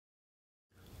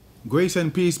Grace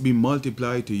and peace be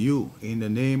multiplied to you in the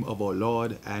name of our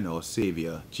Lord and our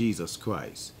Savior, Jesus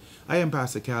Christ. I am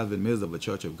Pastor Calvin Mills of the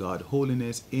Church of God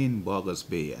Holiness in Boggers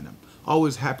Bay, and I'm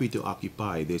always happy to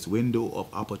occupy this window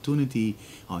of opportunity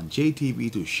on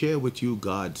JTV to share with you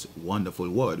God's wonderful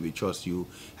word. We trust you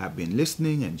have been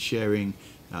listening and sharing,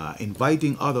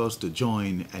 inviting others to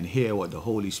join and hear what the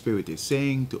Holy Spirit is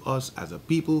saying to us as a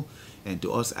people and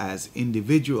to us as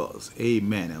individuals.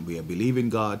 Amen. And we are believing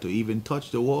God to even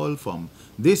touch the wall from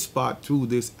this part through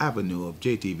this avenue of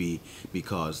JTV,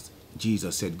 because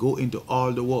Jesus said, go into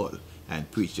all the world and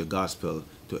preach the gospel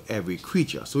to every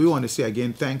creature. So we want to say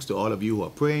again, thanks to all of you who are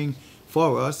praying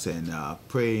for us and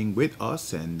praying with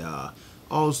us, and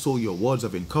also your words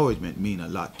of encouragement mean a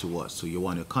lot to us. So you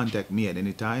want to contact me at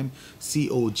any time,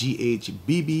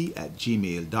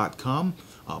 coghbb@gmail.com,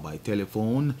 or by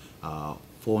telephone,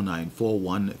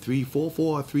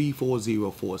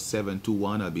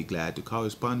 4941-344-340-4721. I'll be glad to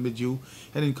correspond with you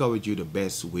and encourage you the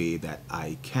best way that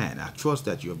I can. I trust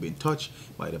that you have been touched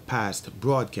by the past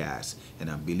broadcast, and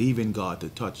I'm believing God to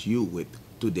touch you with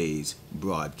today's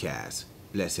broadcast.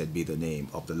 Blessed be the name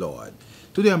of the Lord.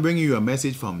 Today I'm bringing you a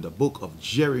message from the book of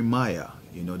Jeremiah.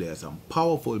 You know, there are some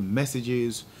powerful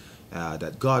messages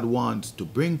that God wants to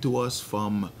bring to us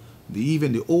from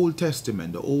even the Old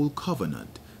Testament, the Old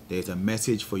Covenant. There's a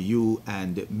message for you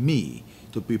and me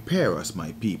to prepare us,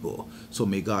 my people. So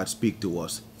may God speak to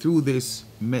us through this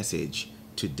message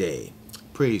today.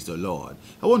 Praise the Lord.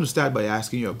 I want to start by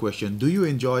asking you a question. Do you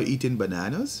enjoy eating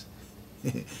bananas?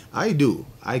 I do.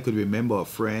 I could remember a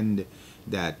friend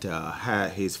that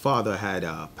his father had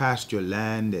pasture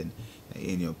land and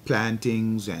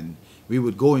plantings, and we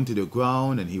would go into the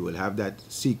ground and he would have that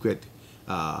secret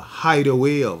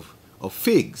hideaway of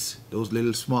figs, those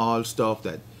little small stuff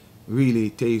that really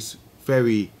tastes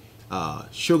very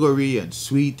sugary and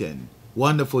sweet and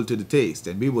wonderful to the taste.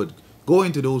 And we would go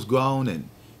into those ground and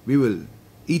we will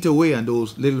eat away on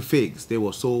those little figs. They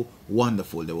were so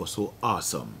wonderful. They were so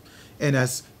awesome. And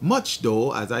as much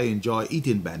though as I enjoy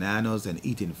eating bananas and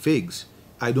eating figs,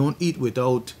 I don't eat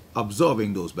without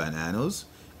absorbing those bananas.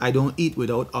 I don't eat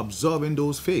without absorbing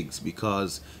those figs,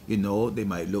 because, you know, they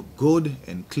might look good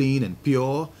and clean and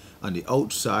pure on the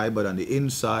outside, but on the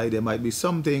inside there might be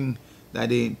something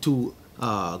that ain't too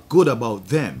good about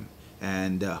them.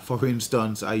 And for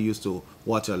instance, I used to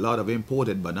watch a lot of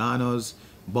imported bananas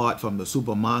bought from the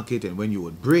supermarket, and when you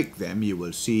would break them, you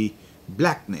will see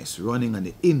blackness running on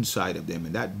the inside of them,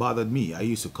 and that bothered me. I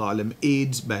used to call them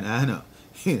AIDS banana.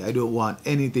 I don't want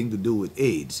anything to do with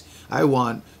AIDS. I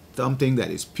want something that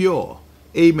is pure.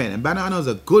 Amen. And bananas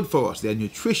are good for us. They're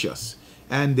nutritious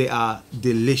and they are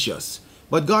delicious.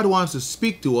 But God wants to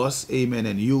speak to us, amen,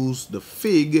 and use the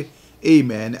fig,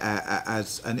 amen,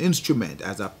 as an instrument,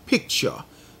 as a picture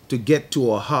to get to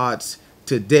our hearts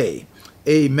today.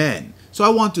 Amen. So I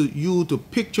want you to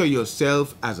picture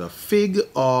yourself as a fig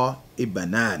or a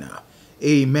banana.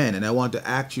 Amen. And I want to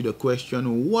ask you the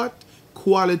question, what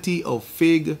quality of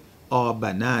fig or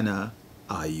banana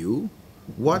are you?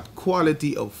 What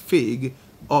quality of fig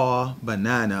or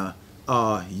banana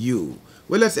are you?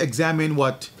 Well, let's examine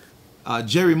what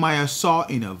Jeremiah saw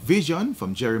in a vision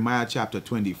from Jeremiah chapter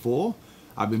 24.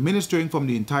 I'll be ministering from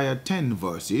the entire 10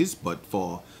 verses, but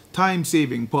for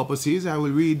time-saving purposes, I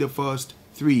will read the first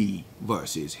 3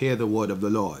 verses. Hear the word of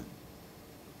the Lord.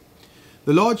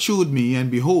 The Lord shewed me,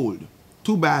 and behold,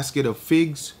 2 baskets of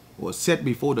figs were set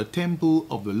before the temple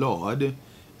of the Lord,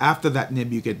 after that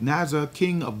Nebuchadnezzar,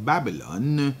 king of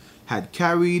Babylon, had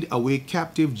carried away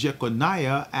captive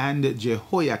Jeconiah and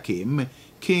Jehoiakim,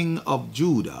 king of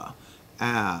Judah.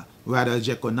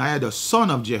 Jeconiah, the son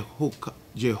of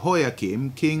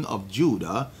Jehoiakim, king of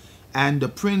Judah, and the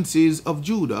princes of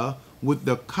Judah, with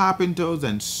the carpenters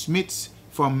and smiths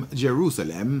from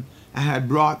Jerusalem, and had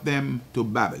brought them to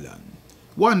Babylon.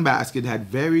 1 basket had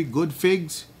very good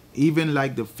figs, even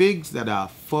like the figs that are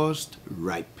first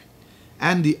ripe.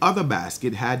 And the other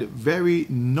basket had very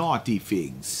naughty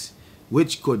figs,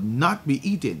 which could not be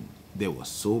eaten, they were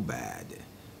so bad.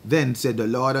 Then said the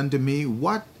Lord unto me,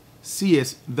 What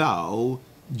seest thou,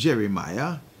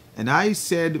 Jeremiah? And I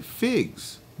said,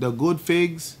 Figs, the good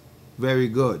figs, very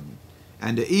good,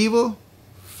 and the evil,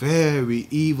 very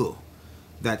evil,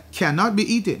 that cannot be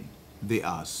eaten, they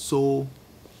are so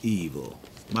evil.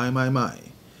 My.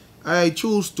 I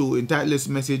choose to entitle this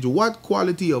message, What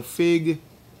quality of fig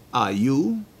are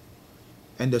you?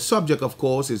 And the subject, of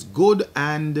course, is good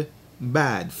and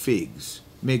bad figs.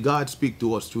 May God speak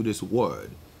to us through this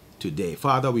word today.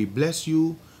 Father, we bless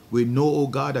you. We know, O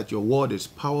God, that your word is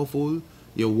powerful.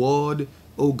 Your word,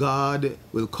 O God,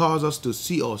 will cause us to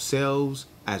see ourselves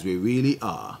as we really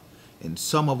are. And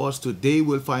some of us today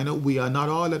will find out we are not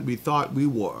all that we thought we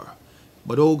were.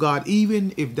 But oh God,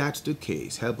 even if that's the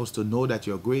case, help us to know that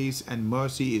your grace and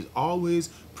mercy is always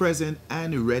present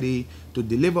and ready to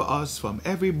deliver us from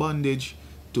every bondage,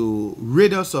 to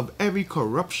rid us of every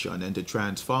corruption, and to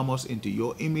transform us into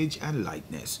your image and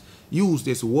likeness. Use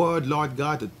this word, Lord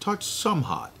God, to touch some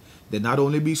heart. They not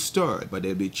only be stirred, but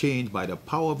they'll be changed by the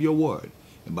power of your word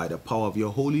and by the power of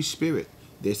your Holy Spirit.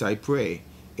 This I pray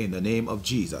in the name of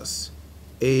Jesus.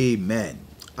 Amen.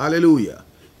 Hallelujah.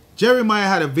 Jeremiah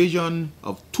had a vision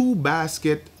of 2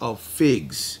 baskets of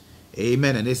figs.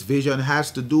 Amen. And this vision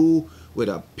has to do with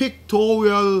a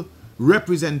pictorial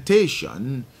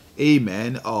representation,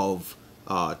 amen, of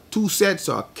 2 sets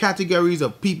or categories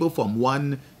of people from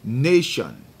one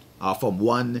nation, from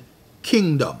one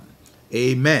kingdom.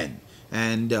 Amen.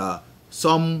 And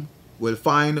some will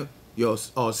find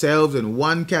ourselves in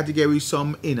one category,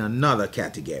 some in another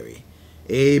category.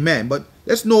 Amen. But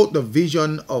let's note the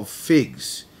vision of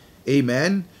figs.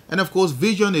 Amen. And of course,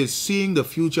 vision is seeing the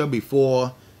future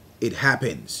before it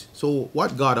happens. So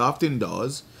what God often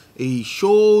does, he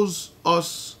shows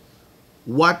us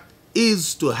what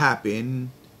is to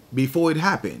happen before it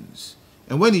happens.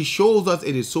 And when he shows us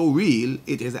it is so real,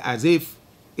 it is as if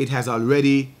it has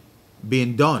already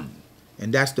been done.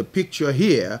 And that's the picture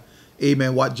here.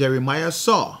 Amen. What Jeremiah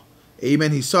saw.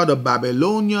 Amen. He saw the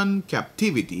Babylonian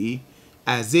captivity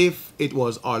as if it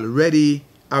was already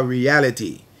a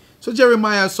reality. So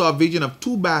Jeremiah saw a vision of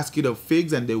 2 baskets of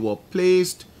figs, and they were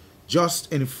placed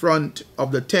just in front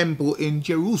of the temple in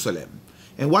Jerusalem.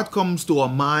 And what comes to our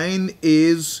mind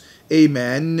is,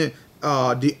 amen,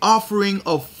 the offering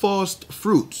of first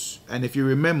fruits. And if you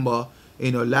remember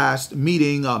in our last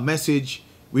meeting, our message,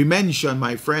 we mentioned,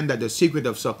 my friend, that the secret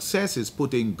of success is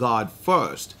putting God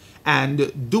first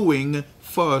and doing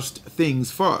first things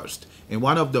first. And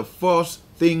one of the first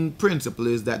thing principle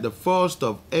is that the first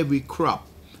of every crop,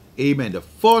 amen, the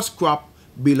first crop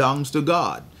belongs to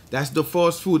God. That's the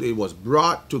first fruit. It was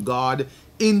brought to God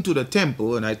into the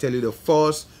temple, and I tell you, the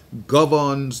first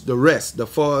governs the rest. The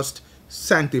first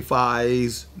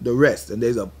sanctifies the rest. And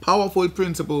there's a powerful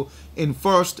principle in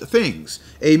first things.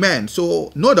 Amen.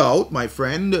 So no doubt, my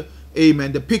friend,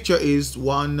 amen, the picture is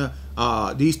one,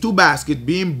 these 2 baskets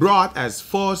being brought as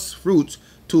first fruits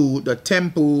to the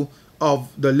temple of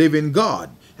the living God.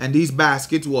 And these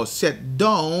baskets were set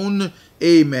down,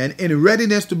 amen, in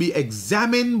readiness to be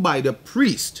examined by the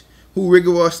priest, who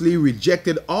rigorously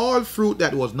rejected all fruit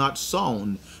that was not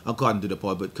sown, according to the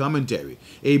pulpit commentary.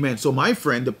 Amen. So my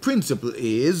friend, the principle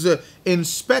is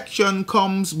inspection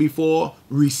comes before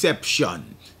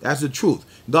reception. That's the truth.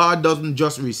 God doesn't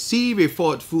just receive a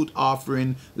first fruit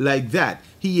offering like that.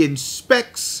 He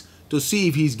inspects to see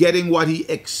if he's getting what he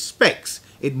expects.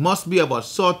 It must be of a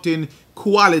certain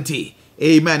quality.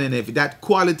 Amen. And if that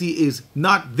quality is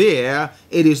not there,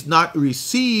 it is not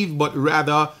received, but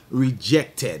rather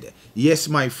rejected. Yes,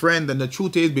 my friend, and the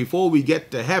truth is, before we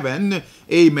get to heaven,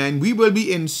 amen, we will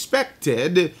be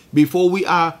inspected before we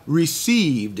are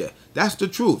received. That's the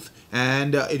truth.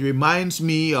 And it reminds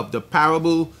me of the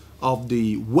parable of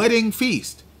the wedding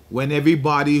feast, when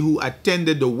everybody who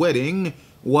attended the wedding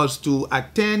was to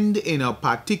attend in a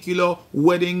particular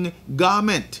wedding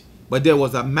garment. But there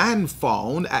was a man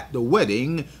found at the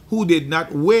wedding who did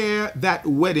not wear that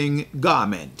wedding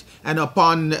garment. And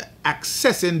upon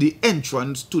accessing the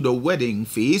entrance to the wedding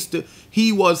feast,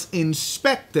 he was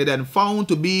inspected and found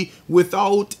to be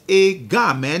without a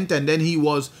garment. And then he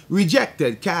was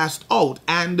rejected, cast out,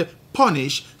 and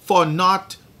punished for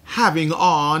not having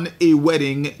on a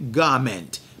wedding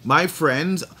garment. My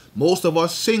friends, most of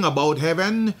us sing about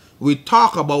heaven. We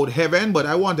talk about heaven, but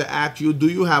I want to ask you, do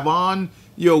you have on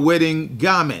your wedding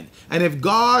garment? And if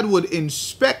God would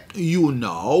inspect you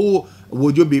now,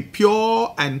 would you be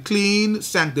pure and clean,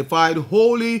 sanctified,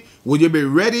 holy? Would you be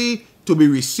ready to be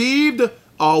received?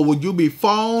 Or would you be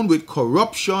found with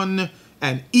corruption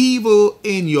and evil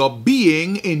in your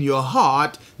being, in your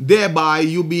heart, thereby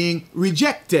you being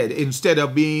rejected instead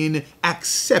of being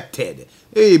accepted?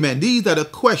 Amen. These are the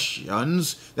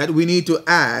questions that we need to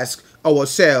ask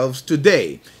ourselves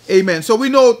today. Amen. So we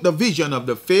know the vision of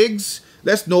the figs.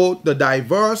 Let's note the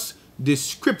diverse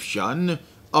description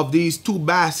of these 2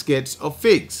 baskets of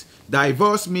figs.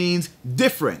 Diverse means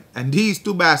different. And these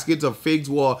 2 baskets of figs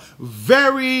were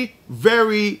very,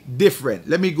 very different.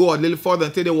 Let me go a little further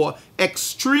and say they were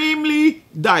extremely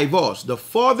diverse. The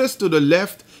farthest to the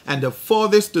left and the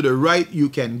farthest to the right you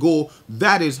can go.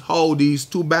 That is how these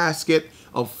 2 baskets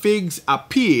of figs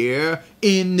appear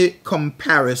in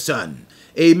comparison.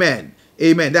 Amen.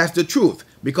 Amen. That's the truth.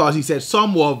 Because he said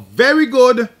some were very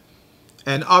good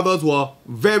and others were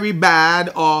very bad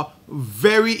or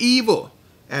very evil.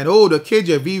 And oh, the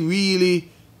KJV really,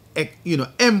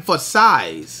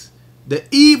 emphasize the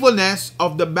evilness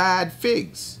of the bad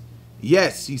figs.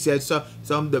 Yes, he said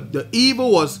the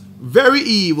evil was very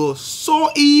evil, so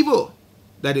evil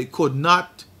that it could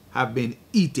not have been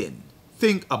eaten.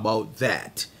 Think about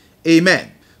that.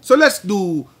 Amen. So let's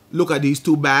look at these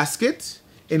two baskets.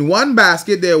 In one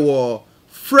basket there were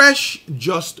fresh,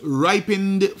 just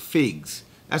ripened figs.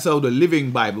 That's how the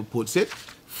Living Bible puts it.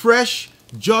 Fresh,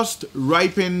 just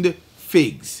ripened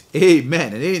figs.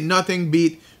 Amen. And ain't nothing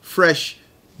beat fresh,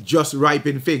 just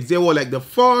ripened figs. They were like the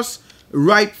first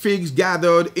ripe figs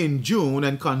gathered in June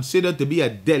and considered to be a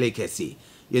delicacy.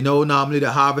 Normally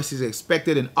the harvest is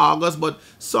expected in August, but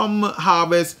some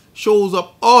harvest shows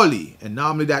up early. And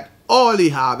normally that early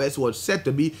harvest was said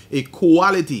to be a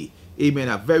quality, amen,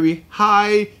 a very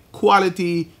high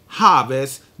quality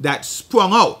harvest that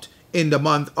sprung out in the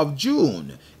month of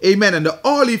June. Amen. And the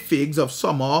early figs of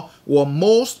summer were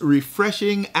most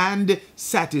refreshing and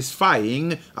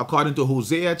satisfying, according to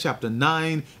Hosea chapter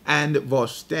 9 and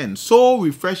verse 10. So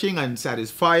refreshing and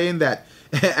satisfying that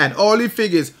an early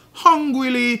fig is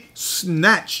hungrily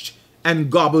snatched and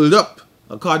gobbled up,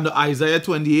 according to Isaiah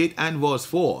 28 and verse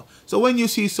 4. So when you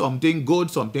see something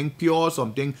good, something pure,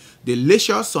 something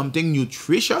delicious, something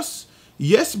nutritious,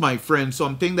 yes, my friend,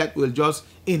 something that will just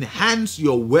enhance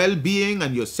your well-being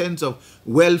and your sense of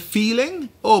well-feeling.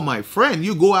 Oh, my friend,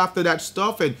 you go after that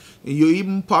stuff, and you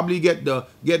even probably get the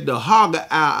hog,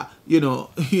 you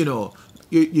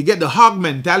get the hog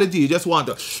mentality. You just want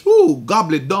to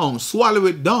gobble it down, swallow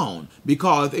it down,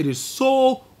 because it is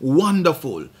so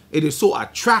wonderful. It is so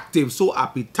attractive, so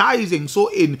appetizing,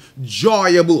 so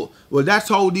enjoyable. Well, that's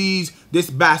how this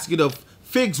basket of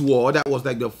figs were. That was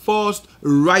like the first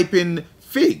ripened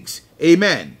figs.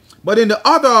 Amen. But in the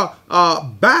other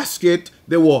basket,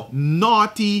 there were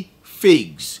naughty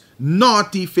figs.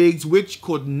 Naughty figs which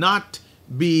could not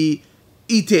be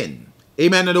eaten.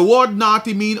 Amen. And the word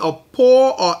naughty means of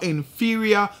poor or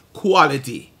inferior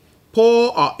quality.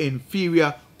 Poor or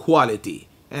inferior quality.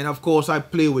 And of course, I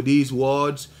play with these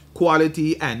words,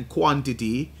 quality and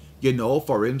quantity.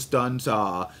 For instance,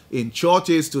 in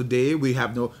churches today, we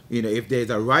have no, if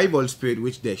there's a rival spirit,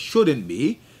 which there shouldn't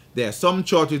be, there are some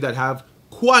churches that have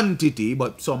quantity,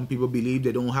 but some people believe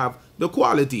they don't have the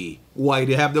quality. Why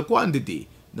they have the quantity?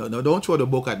 No, don't throw the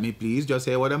book at me, please. Just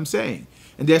hear what I'm saying.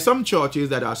 And there are some churches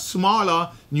that are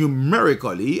smaller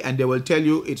numerically, and they will tell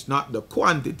you it's not the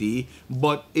quantity,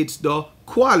 but it's the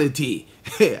quality.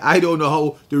 I don't know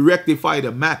how to rectify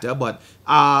the matter, but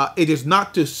it is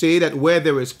not to say that where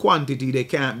there is quantity, there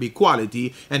can't be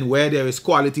quality, and where there is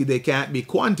quality, there can't be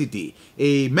quantity.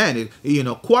 Amen.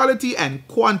 Quality and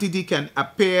quantity can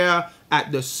appear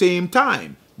at the same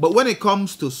time. But when it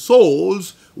comes to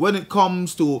souls, when it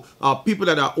comes to people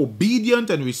that are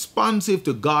obedient and responsive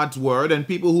to God's word, and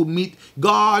people who meet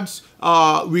God's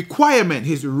requirement,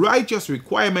 his righteous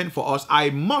requirement for us, I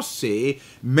must say,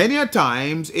 many a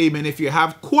times, amen, if you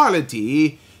have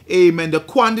quality, amen, the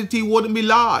quantity wouldn't be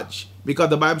large.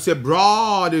 Because the Bible said,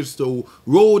 broad is the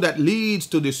road that leads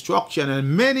to destruction,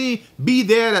 and many be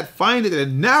there that find it,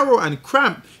 and narrow and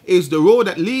cramped is the road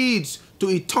that leads to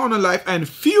eternal life, and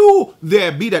few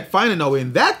there be that find it. Now,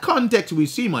 in that context, we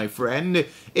see, my friend,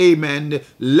 amen,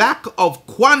 lack of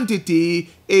quantity,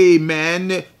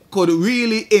 amen, could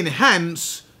really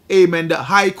enhance, amen, the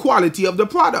high quality of the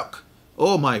product.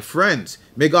 Oh, my friends,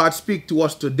 may God speak to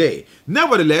us today.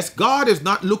 Nevertheless, God is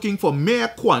not looking for mere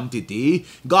quantity.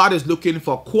 God is looking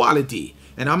for quality.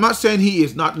 And I'm not saying he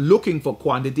is not looking for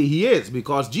quantity. He is,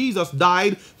 because Jesus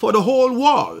died for the whole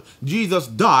world. Jesus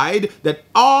died that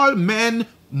all men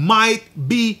might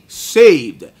be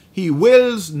saved. He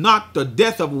wills not the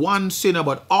death of one sinner,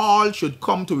 but all should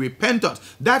come to repentance.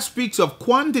 That speaks of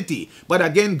quantity. But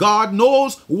again, God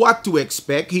knows what to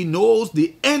expect. He knows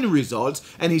the end results.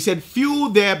 And he said,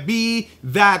 few there be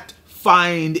that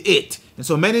find it. And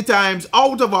so many times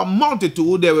out of a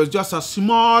multitude, there is just a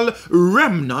small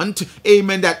remnant,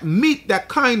 amen, that meet that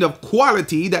kind of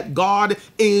quality that God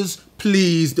is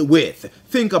pleased with.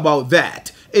 Think about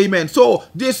that. Amen. So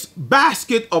this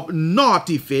basket of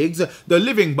naughty figs, the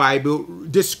Living Bible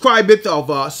describes it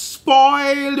of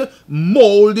spoiled,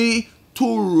 moldy,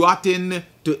 too rotten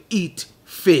to eat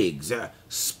figs.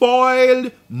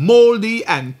 Spoiled, moldy,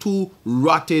 and too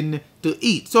rotten to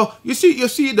eat. So you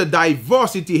see the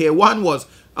diversity here. One was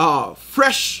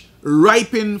fresh,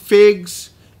 ripened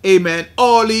figs. Amen.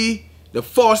 Early, the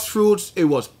first fruits. It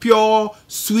was pure,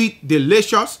 sweet,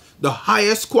 delicious, the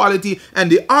highest quality. And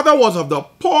the other was of the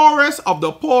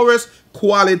poorest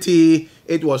quality.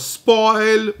 It was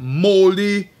spoiled,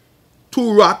 moldy,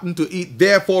 too rotten to eat,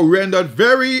 therefore rendered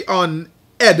very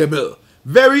unedible,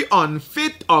 very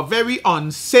unfit, or very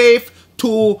unsafe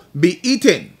to be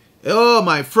eaten. Oh,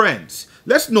 my friends,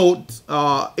 let's note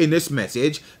in this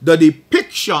message the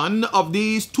depiction of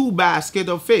these two baskets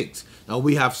of figs. Now,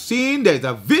 we have seen there's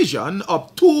a vision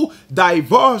of two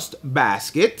diverse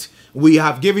baskets. We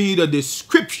have given you the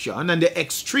description and the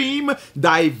extreme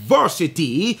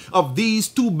diversity of these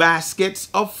two baskets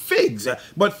of figs.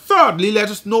 But thirdly, let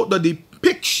us note the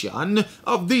depiction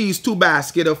of these two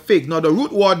baskets of figs. Now, the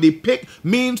root word depict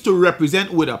means to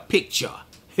represent with a picture.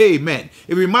 Amen.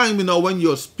 It reminds me now when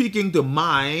you're speaking to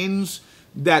minds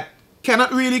that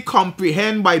cannot really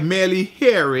comprehend by merely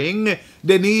hearing,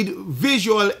 they need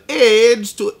visual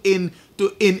aids to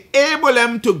enable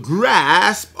them to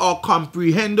grasp or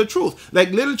comprehend the truth.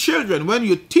 Like little children, when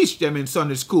you teach them in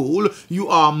Sunday school, you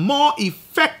are more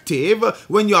effective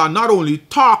when you are not only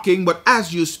talking, but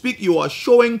as you speak, you are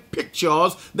showing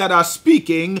pictures that are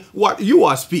speaking what you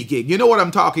are speaking. You know what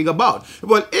I'm talking about?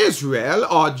 Well, Israel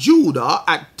or Judah,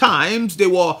 at times, they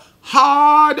were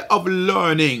hard of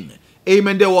learning.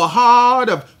 Amen. They were hard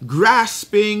of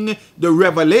grasping the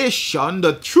revelation,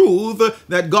 the truth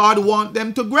that God wants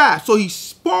them to grasp. So he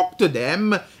spoke to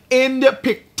them in the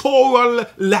pictorial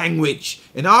language.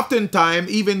 And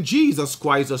oftentimes, even Jesus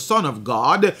Christ, the Son of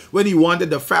God, when he wanted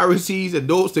the Pharisees and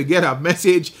those to get a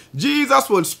message, Jesus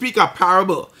will speak a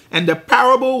parable. And the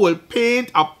parable will paint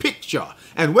a picture.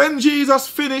 And when Jesus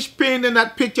finished painting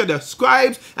that picture, the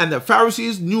scribes and the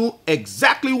Pharisees knew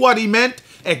exactly what he meant,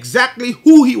 exactly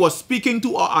who he was speaking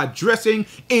to or addressing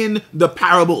in the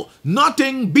parable.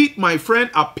 Nothing beat, my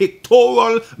friend, a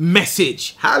pictorial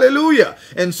message. Hallelujah.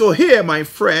 And so here, my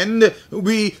friend,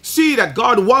 we see that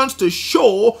God wants to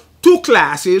show two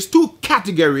classes, two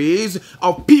categories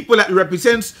of people that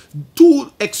represents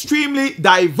two extremely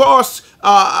diverse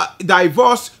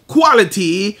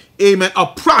quality, amen, a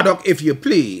product, if you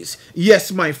please.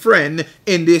 Yes, my friend,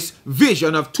 in this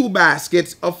vision of two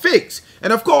baskets of figs.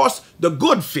 And of course, the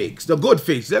good figs,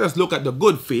 let us look at the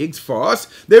good figs first.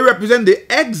 They represent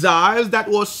the exiles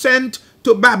that were sent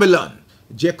to Babylon.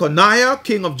 Jeconiah,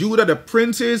 king of Judah, the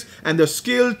princes, and the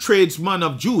skilled tradesmen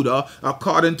of Judah,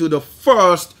 according to the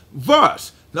first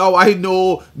verse. Now, I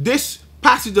know this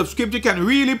passage of scripture can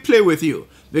really play with you,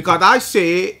 because I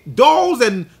say those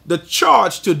in the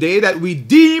church today that we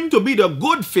deem to be the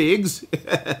good figs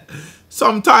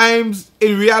sometimes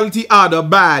in reality are the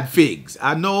bad figs.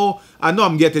 I know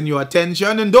I'm getting your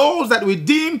attention. And those that we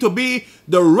deem to be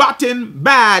the rotten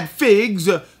bad figs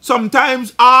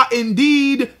sometimes are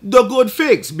indeed the good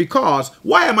figs. Because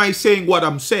why am I saying what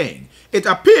I'm saying? It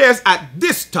appears at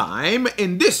this time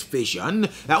in this vision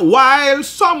that while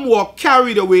some were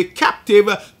carried away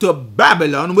captive to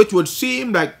Babylon, which would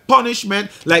seem like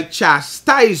punishment, like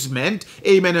chastisement,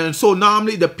 amen. And so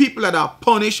normally the people that are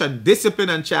punished and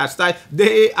disciplined and chastised,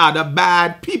 they are the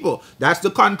bad people. That's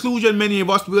the conclusion many of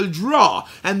us will draw.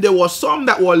 And there were some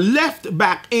that were left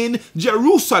back in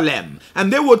Jerusalem.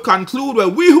 And they would conclude, well,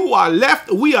 we who are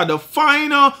left, we are the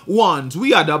finer ones.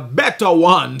 We are the better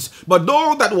ones. But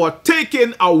those that were taken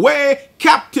away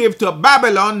captive to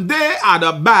Babylon, they are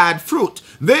the bad fruit.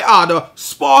 They are the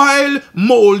spoiled,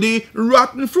 moldy,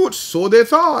 rotten fruit. So they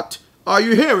thought. Are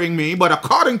you hearing me? But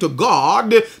according to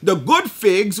God, the good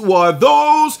figs were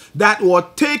those that were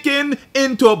taken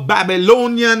into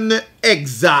Babylonian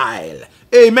exile.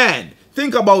 Amen.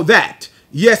 Think about that.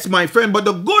 Yes, my friend, but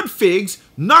the good figs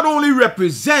not only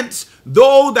represents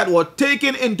those that were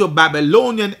taken into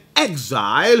Babylonian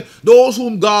exile, those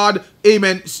whom God,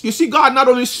 amen. You see, God not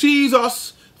only sees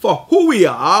us for who we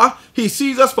are, he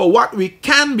sees us for what we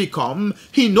can become.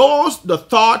 He knows the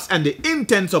thoughts and the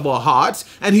intents of our hearts,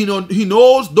 and he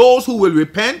knows those who will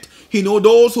repent. He knows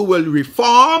those who will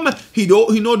reform. He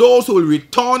knows those who will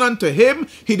return unto him.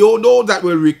 He knows those that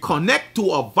will reconnect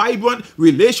to a vibrant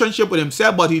relationship with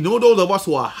himself. But he knows those of us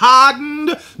who are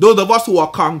hardened, those of us who are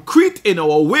concrete in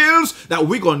our wills, that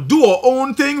we're going to do our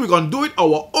own thing. We're going to do it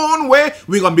our own way.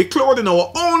 We're going to be clothed in our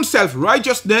own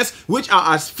self-righteousness, which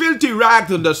are as filthy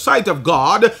rags in the sight of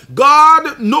God.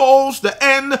 God knows the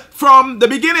end from the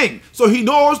beginning. So he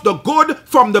knows the good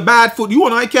from the bad food. You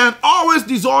and I can't always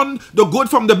discern the good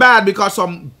from the bad, because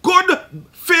some good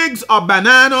figs or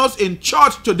bananas in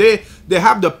church today, they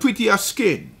have the prettier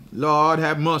skin. Lord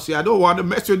have mercy. I don't want to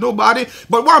mess with nobody.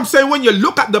 But what I'm saying, when you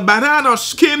look at the banana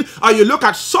skin, or you look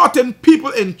at certain people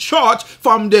in church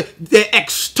from the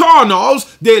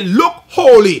externals, they look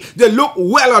holy. They look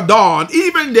well adorned.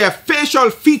 Even their facial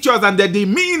features and their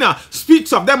demeanor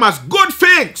speaks of them as good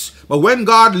figs. things. But when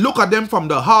God look at them from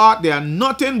the heart, they are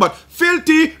nothing but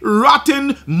filthy,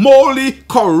 rotten, moldy,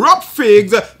 corrupt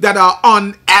figs that are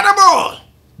unedible.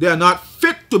 They are not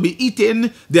fit to be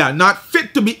eaten. They are not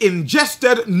fit to be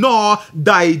ingested nor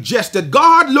digested.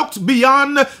 God looks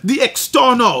beyond the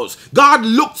externals. God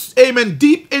looks, amen,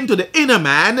 deep into the inner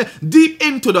man, deep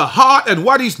into the heart, and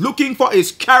what he's looking for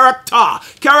is character.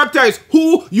 Character is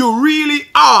who you really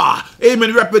are.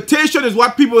 Amen. Reputation is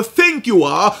what people think you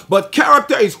are, but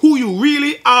character is who you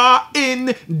really are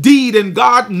indeed. And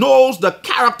God knows the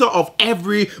character of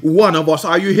every one of us.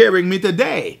 Are you hearing me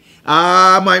today?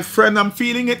 My friend, I'm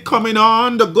feeling it coming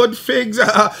on. The good figs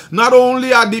not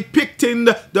only are depicting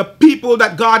the people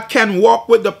that God can walk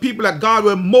with, the people that God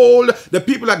will mold, the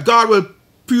people that God will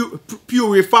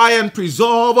purify and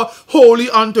preserve holy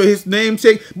unto his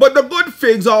namesake, but the good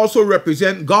figs also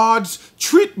represent God's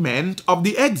treatment of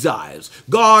the exiles.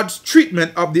 God's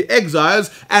treatment of the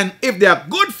exiles, and if they are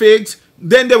good figs,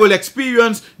 then they will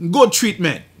experience good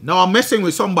treatment. Now I'm messing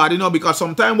with somebody now, because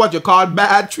sometimes what you call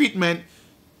bad treatment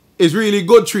is really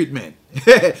good treatment.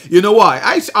 You know why?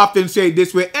 I often say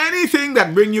this way: anything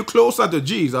that brings you closer to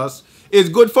Jesus is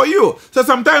good for you. So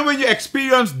sometimes when you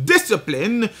experience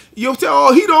discipline, you say,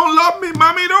 oh, he don't love me,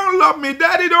 mommy don't love me,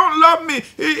 daddy don't love me.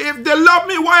 If they love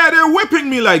me, why are they whipping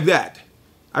me like that?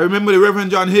 I remember the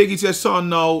Reverend John Hagee said, son,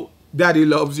 now daddy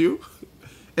loves you.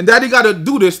 And daddy got to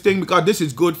do this thing because this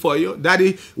is good for you.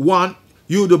 Daddy want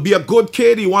you to be a good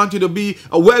kid. He wants you to be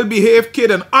a well-behaved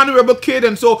kid, an honorable kid.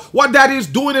 And so what daddy's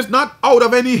doing is not out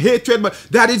of any hatred, but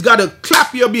daddy's got to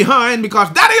clap you behind because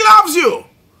daddy loves you.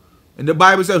 And the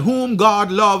Bible said, whom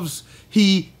God loves,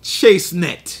 he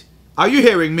chasteneth. Are you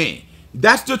hearing me?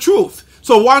 That's the truth.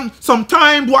 So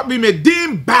sometimes what we may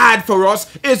deem bad for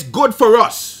us is good for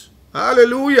us.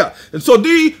 Hallelujah. And so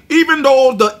even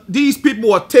though these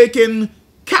people were taken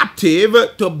captive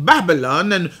to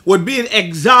Babylon and would be in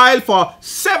exile for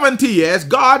 70 years,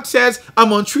 God says, I'm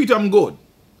going to treat them good.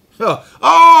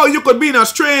 Oh, you could be in a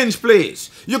strange place.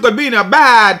 You could be in a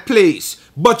bad place,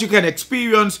 but you can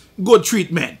experience good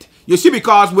treatment. You see,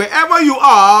 because wherever you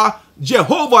are,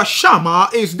 Jehovah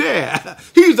Shammah is there.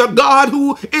 He's a God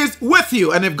who is with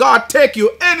you. And if God take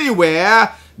you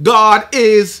anywhere, God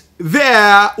is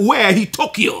there where he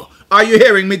took you. Are you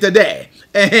hearing me today?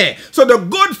 So the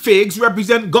good figs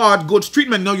represent God's good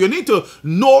treatment. Now you need to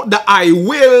know the I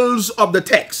wills of the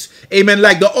text. Amen.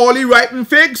 Like the early ripened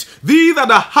figs, these are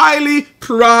the highly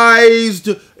prized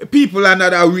people and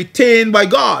that are retained by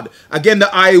God. Again, the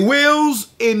I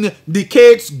wills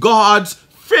indicates God's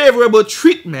favorable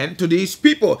treatment to these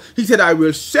people. He said, I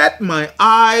will set my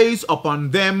eyes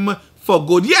upon them for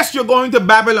good. Yes, you're going to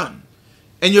Babylon.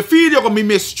 And you feel you're going to be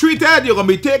mistreated, you're going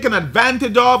to be taken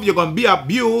advantage of, you're going to be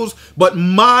abused, but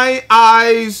my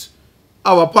eyes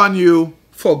are upon you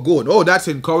for good. Oh, that's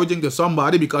encouraging to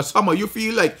somebody, because some of you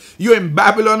feel like you're in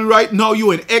Babylon right now,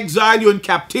 you're in exile, you're in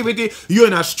captivity, you're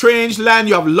in a strange land,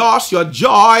 you have lost your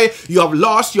joy, you have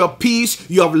lost your peace,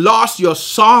 you have lost your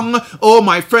song. Oh,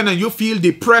 my friend, and you feel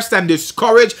depressed and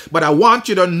discouraged, but I want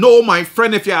you to know, my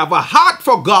friend, if you have a heart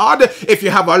for God, if you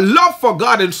have a love for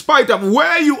God, in spite of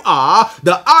where you are,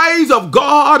 the eyes of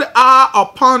God are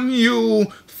upon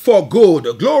you for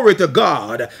good. Glory to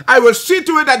God. I will see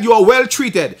to it that you are well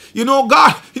treated. You know,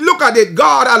 God, look at it.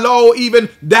 God allowed even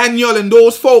Daniel and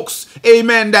those folks,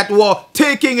 amen, that were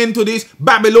taking into this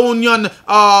Babylonian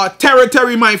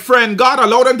territory, my friend. God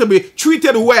allowed them to be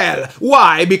treated well.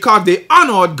 Why? Because they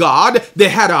honored God. They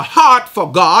had a heart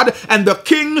for God, and the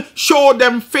king showed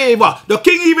them favor. The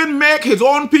king even made his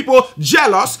own people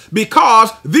jealous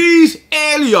because these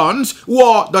aliens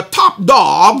were the top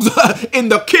dogs in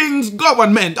the king's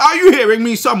government. Are you hearing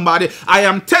me, somebody? I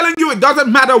am telling you, it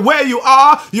doesn't matter where you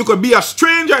are. You could be a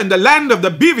stranger in the land of the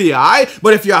BVI,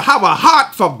 but if you have a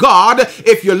heart for God,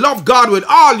 if you love God with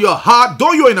all your heart,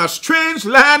 though you're in a strange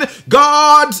land,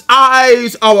 God's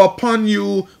eyes are upon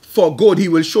you for good. He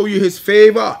will show you his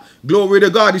favor. Glory to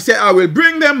God. He said, I will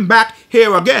bring them back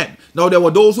here again. Now, there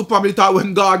were those who probably thought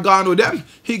when God gone with them,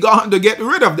 he gone to get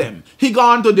rid of them. He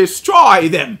gone to destroy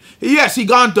them. Yes, he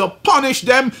gone to punish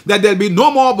them, that there'll be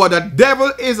no more, but the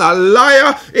devil is a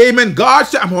liar. Amen. God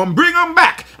said, I'm going to bring them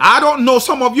back. I don't know,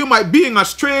 some of you might be in a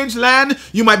strange land.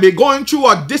 You might be going through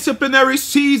a disciplinary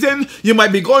season. You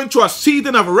might be going through a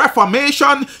season of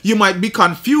reformation. You might be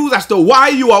confused as to why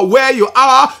you are where you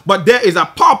are, but there is a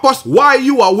purpose why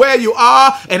you are where you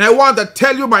are. And I want to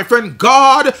tell you, my friend,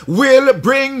 God will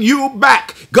bring you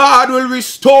back. God will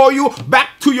restore you back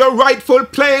to your rightful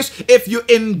place if you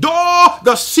endure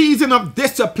the season of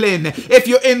discipline. If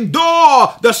you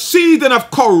endure the season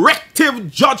of corrective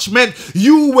judgment,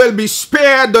 you will be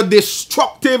spared had the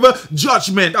destructive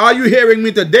judgment. Are you hearing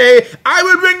me today? I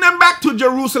will bring them back to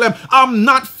Jerusalem. I'm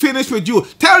not finished with you.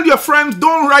 Tell your friends,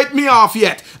 don't write me off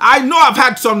yet. I know I've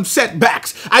had some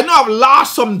setbacks. I know I've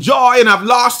lost some joy and I've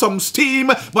lost some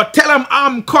steam, but tell them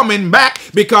I'm coming back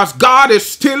because God is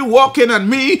still working on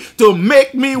me to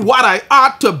make me what I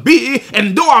ought to be.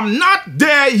 And though I'm not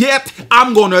there yet,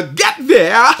 I'm going to get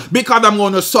there because I'm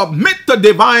going to submit to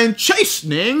divine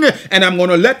chastening and I'm going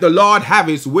to let the Lord have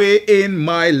his way in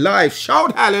my life.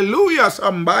 Shout hallelujah,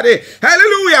 somebody.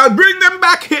 Hallelujah. I'll bring them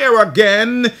back here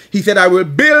again. He said, I will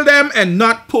build them and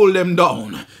not pull them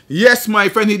down. Yes, my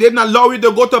friend, he didn't allow you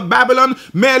to go to Babylon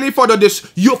merely for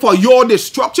your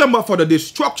destruction, but for the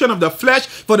destruction of the flesh,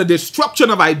 for the destruction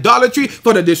of idolatry,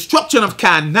 for the destruction of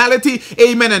carnality,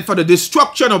 amen, and for the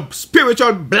destruction of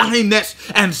spiritual blindness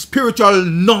and spiritual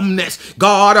numbness.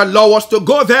 God allow us to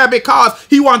go there because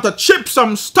he wants to chip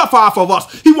some stuff off of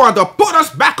us. He wants to put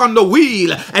us back on the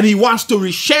wheel, and he wants to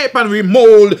reshape and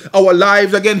remold our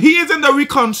lives again. He is in the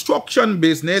reconstruction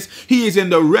business. He is in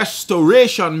the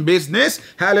restoration business.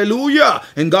 Hallelujah.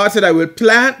 And God said, I will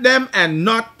plant them and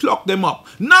not pluck them up.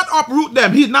 Not uproot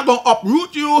them. He's not going to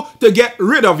uproot you to get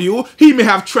rid of you. He may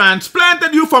have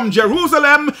transplanted you from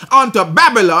Jerusalem onto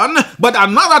Babylon, but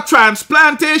another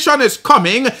transplantation is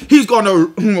coming. He's going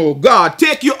to, oh God,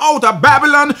 take you out of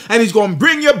Babylon and he's going to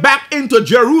bring you back into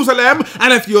Jerusalem.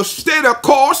 And if you stay the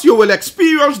course, you will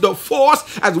experience the force.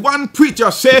 As one preacher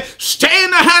said, stay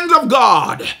in the hands of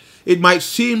God. It might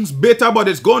seem bitter, but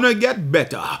it's going to get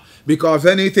better. Because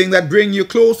anything that brings you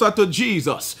closer to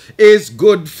Jesus is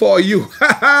good for you.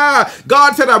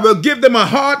 God said, I will give them a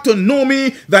heart to know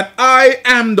me, that I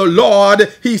am the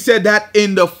Lord. He said that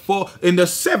in the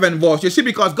 7th verse. You see,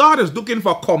 because God is looking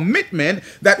for commitment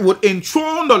that would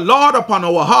enthrone the Lord upon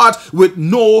our hearts with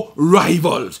no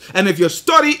rivals. And if you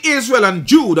study Israel and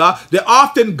Judah, they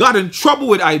often got in trouble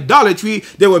with idolatry.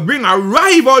 They would bring a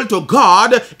rival to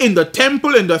God in the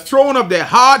temple, in the throne of their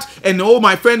heart. And oh,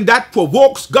 my friend, that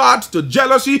provokes God to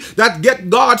jealousy, that get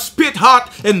God spit hot,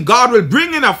 and God will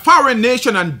bring in a foreign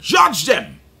nation and judge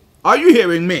them. Are you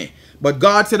hearing me? But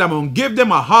God said, I'm going to give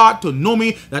them a heart to know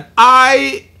me, that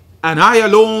I and I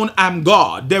alone am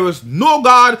God. There is no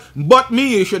God but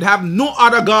me. You should have no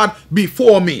other God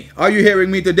before me. Are you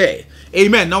hearing me today?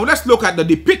 Amen. Now let's look at the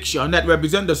depiction that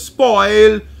represents the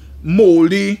spoiled,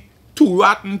 moldy, too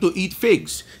rotten to eat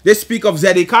figs. They speak of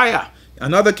Zedekiah,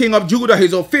 another king of Judah,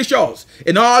 his officials,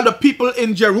 and all the people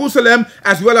in Jerusalem,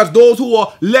 as well as those who were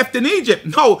left in Egypt.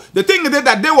 No, the thing is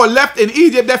that they were left in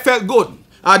Egypt, they felt good.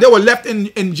 They were left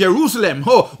in Jerusalem.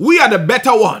 Oh, we are the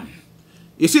better one.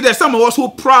 You see, there's some of us who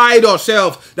pride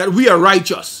ourselves that we are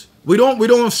righteous. We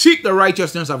don't seek the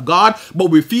righteousness of God, but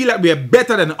we feel like we are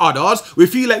better than others. We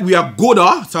feel like we are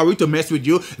gooder, sorry to mess with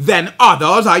you, than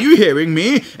others. Are you hearing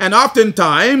me? And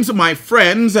oftentimes, my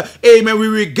friends, amen, we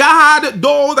regard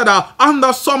those that are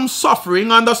under some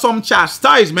suffering, under some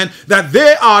chastisement, that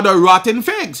they are the rotten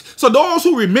figs. So those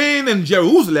who remain in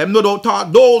Jerusalem, no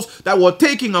doubt those that were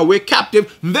taken away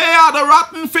captive, they are the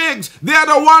rotten figs. They are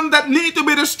the ones that need to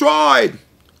be destroyed.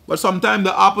 But sometimes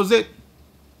the opposite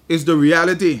is the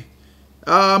reality.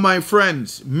 My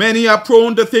friends, many are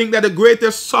prone to think that the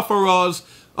greatest sufferers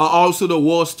are also the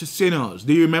worst sinners.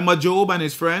 Do you remember Job and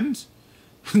his friends?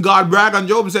 God bragged on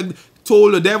Job and said,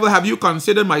 told the devil, have you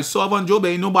considered my servant Job?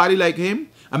 There ain't nobody like him.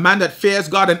 A man that fears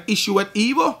God and issueth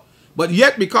evil. But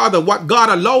yet, because of what God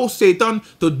allows Satan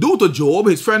to do to Job,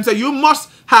 his friend said, you must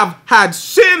have had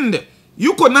sinned.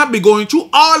 You could not be going through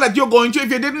all that you're going through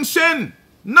if you didn't sin.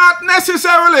 Not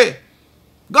necessarily.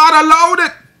 God allowed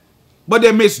it. But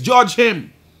they misjudged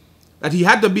him, that he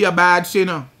had to be a bad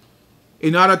sinner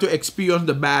in order to experience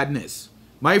the badness.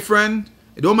 My friend,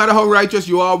 it don't matter how righteous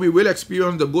you are, we will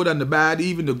experience the good and the bad,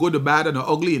 even the good, the bad, and the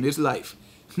ugly in this life.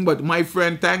 But my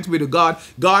friend, thanks be to God,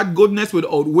 God's goodness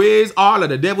will outweigh all that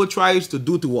the devil tries to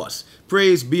do to us.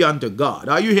 Praise be unto God.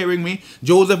 Are you hearing me?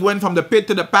 Joseph went from the pit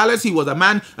to the palace. He was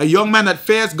a young man that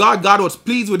fears God. God was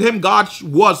pleased with him. God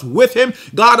was with him.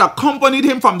 God accompanied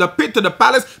him from the pit to the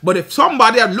palace. But if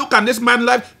somebody had looked on this man's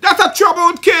life, that's a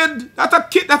troubled kid. That's a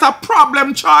kid. That's a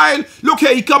problem child. Look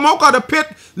here, he come out of the pit.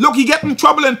 Look, he get in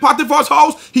trouble in Potiphar's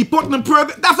house. He put in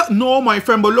prison. No, my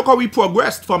friend, but look how he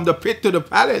progressed from the pit to the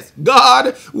palace.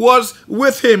 God was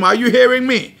with him. Are you hearing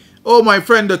me? Oh, my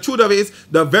friend, the truth of it is,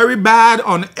 the very bad,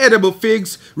 unedible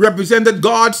figs represented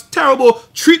God's terrible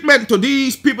treatment to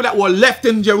these people that were left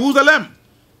in Jerusalem.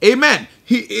 Amen.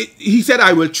 He said,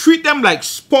 I will treat them like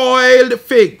spoiled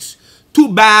figs,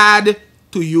 too bad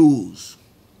to use.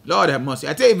 Lord have mercy.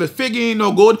 I tell you, if a fig ain't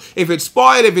no good, if it's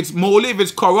spoiled, if it's moldy, if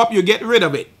it's corrupt, you get rid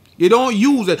of it. You don't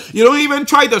use it. You don't even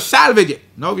try to salvage it.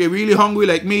 Now, if you're really hungry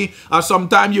like me, or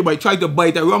sometimes you might try to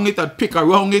bite around it and pick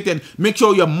around it and make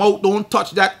sure your mouth don't touch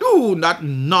that, that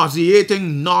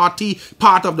nauseating, naughty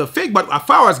part of the fig. But as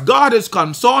far as God is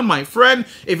concerned, my friend,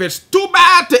 if it's too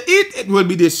bad to eat, it will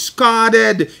be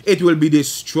discarded. It will be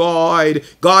destroyed.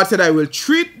 God said, I will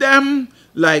treat them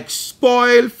like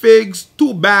spoiled figs,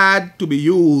 too bad to be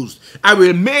used. I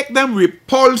will make them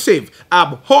repulsive,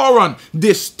 abhorrent,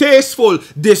 distasteful,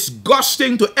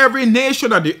 disgusting to every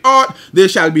nation of the earth. They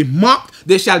shall be mocked,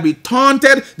 they shall be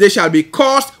taunted, they shall be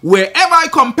cursed wherever I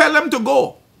compel them to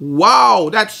go. Wow,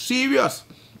 that's serious.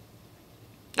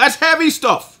 That's heavy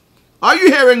stuff. Are you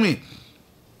hearing me?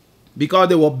 Because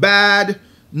they were bad,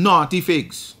 naughty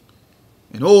figs.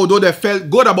 And although they felt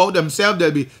good about themselves,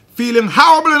 they'll be feeling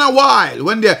horrible in a while.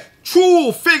 When their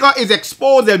true figure is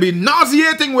exposed, they'll be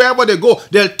nauseating wherever they go.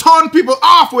 They'll turn people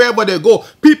off wherever they go.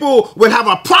 People will have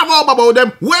a proverb about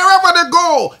them wherever they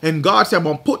go. And God said, I'm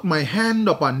going to put my hand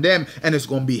upon them, and it's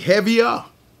going to be heavier.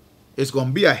 It's going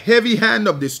to be a heavy hand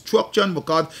of destruction,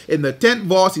 because in the 10th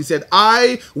verse, he said,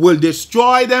 I will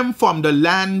destroy them from the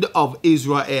land of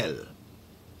Israel.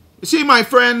 You see, my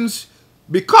friends,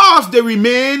 because they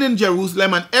remain in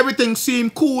Jerusalem and everything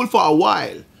seemed cool for a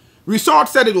while, Resort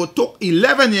said it would took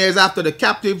 11 years after the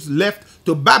captives left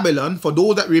to Babylon for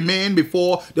those that remained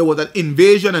before there was an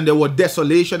invasion and there was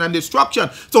desolation and destruction.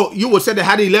 So you would say they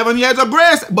had 11 years of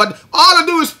grace, but all they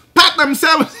do is pat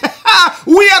themselves.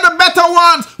 We are the better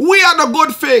ones. We are the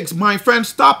good figs. My friend,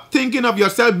 stop thinking of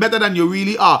yourself better than you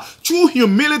really are. True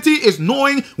humility is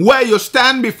knowing where you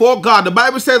stand before God. The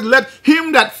Bible says, let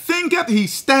him that thinketh he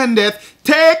standeth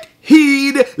take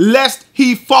heed lest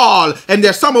he fall. And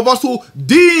there's some of us who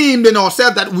deemed in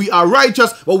ourselves that we are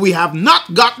righteous, but we have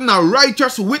not gotten a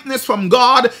righteous witness from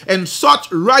God, and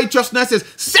such righteousness is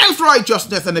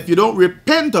self-righteousness. And if you don't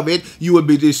repent of it, you will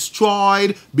be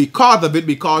destroyed because of it,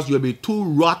 because you'll be too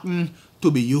rotten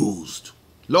to be used.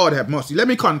 Lord have mercy. Let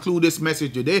me conclude this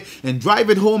message today and drive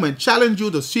it home and challenge you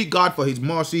to seek God for his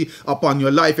mercy upon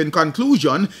your life. In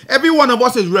conclusion, every one of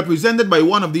us is represented by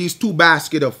one of these two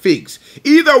baskets of figs.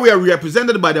 Either we are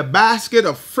represented by the basket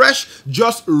of fresh,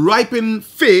 just ripened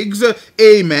figs,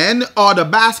 amen, or the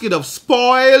basket of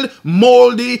spoiled,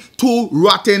 moldy, too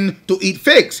rotten to eat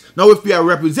figs. Now, if we are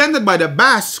represented by the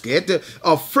basket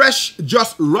of fresh,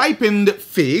 just ripened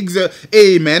figs,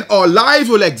 amen, our lives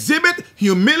will exhibit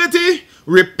humility,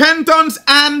 repentance,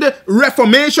 and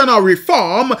reformation or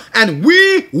reform, and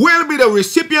we will be the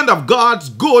recipient of God's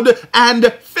good and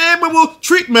favorable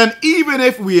treatment, even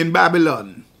if we're in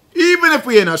Babylon, even if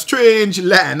we're in a strange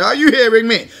land. Are you hearing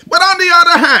me? But on the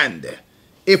other hand,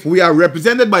 if we are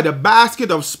represented by the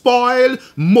basket of spoiled,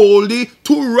 moldy,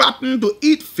 too rotten to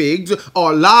eat figs,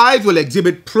 our lives will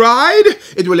exhibit pride,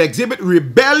 it will exhibit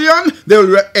rebellion,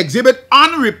 they'll exhibit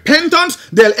unrepentance,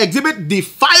 they'll exhibit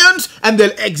defiance, and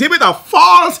they'll exhibit a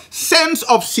false sense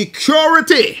of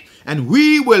security. And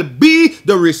we will be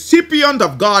the recipient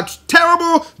of God's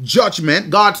terrible judgment,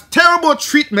 God's terrible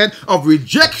treatment of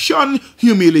rejection,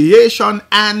 humiliation,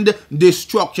 and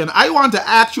destruction. I want to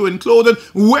ask you in closing,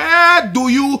 where do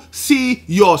you see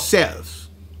yourselves?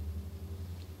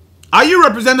 Are you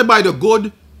represented by the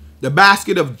good, the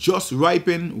basket of just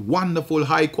ripened, wonderful,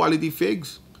 high-quality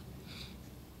figs?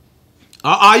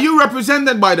 Or are you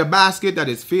represented by the basket that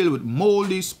is filled with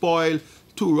moldy, spoiled,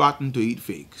 too rotten to eat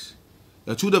figs?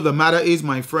 The truth of the matter is,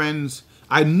 my friends,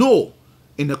 I know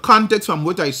in the context from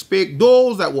which I speak,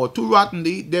 those that were too rotten to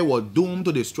eat, they were doomed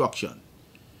to destruction.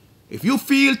 If you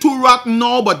feel too rotten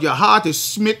now, but your heart is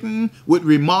smitten with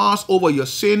remorse over your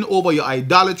sin, over your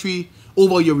idolatry,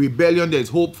 over your rebellion, there's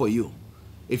hope for you.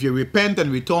 If you repent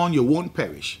and return, you won't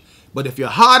perish. But if you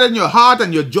harden your heart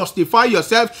and you justify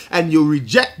yourself and you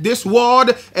reject this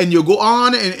word and you go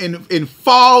on in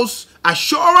false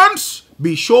assurance,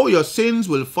 be sure your sins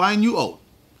will find you out.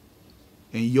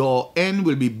 And your end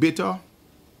will be bitter.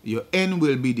 Your end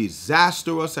will be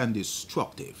disastrous and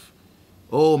destructive.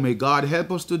 Oh, may God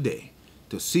help us today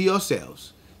to see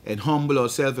ourselves and humble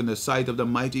ourselves in the sight of the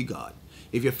mighty God.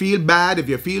 If you feel bad, if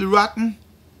you feel rotten,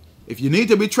 if you need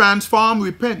to be transformed,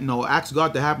 repent now. Ask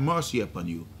God to have mercy upon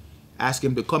you. Ask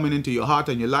him to come into your heart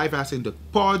and your life. Ask him to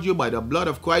purge you by the blood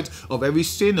of Christ of every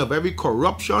sin, of every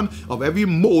corruption, of every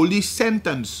moldy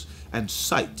sentence and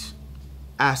sight.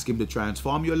 Ask him to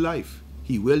transform your life.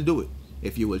 He will do it.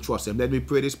 if you will trust him. Let me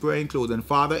pray this prayer in closing.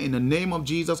 Father, in the name of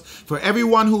Jesus, for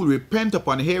everyone who will repent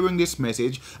upon hearing this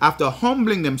message, after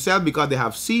humbling themselves because they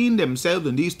have seen themselves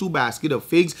in these two baskets of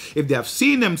figs, if they have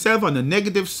seen themselves on the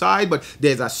negative side, but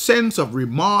there's a sense of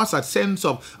remorse, a sense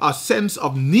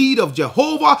of need of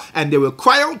Jehovah, and they will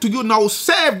cry out to you now,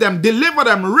 save them, deliver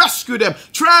them, rescue them,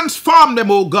 transform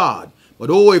them, oh God. But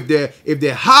oh, if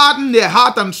they harden their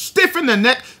heart and stiffen the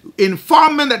neck,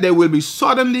 inform them that they will be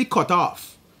suddenly cut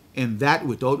off, and that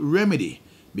without remedy,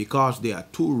 because they are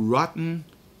too rotten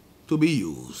to be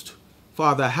used.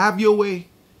 Father, have your way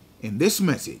in this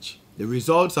message. The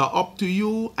results are up to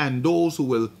you and those who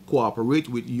will cooperate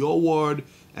with your word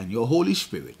and your Holy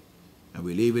Spirit. And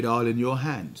we leave it all in your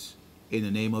hands. In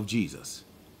the name of Jesus.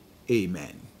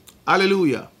 Amen.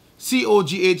 Hallelujah.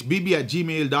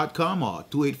 COGHBB@gmail.com or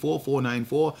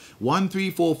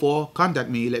 284-494-1344. Contact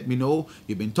me. Let me know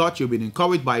you've been touched, you've been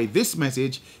encouraged by this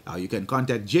message. You can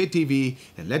contact JTV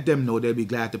and let them know. They'll be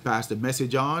glad to pass the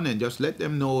message on, and just let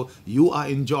them know you are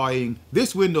enjoying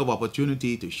this window of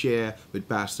opportunity to share with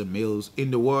Pastor Mills in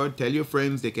the Word. Tell your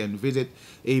friends they can visit,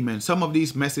 amen, some of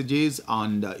these messages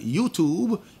on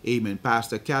YouTube, amen,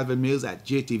 Pastor Calvin Mills at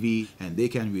JTV, and they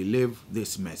can relive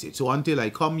this message. So until I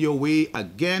come your way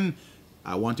again,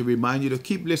 I want to remind you to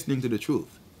keep listening to the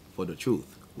truth, for the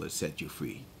truth will set you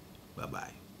free.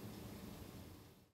 Bye-bye.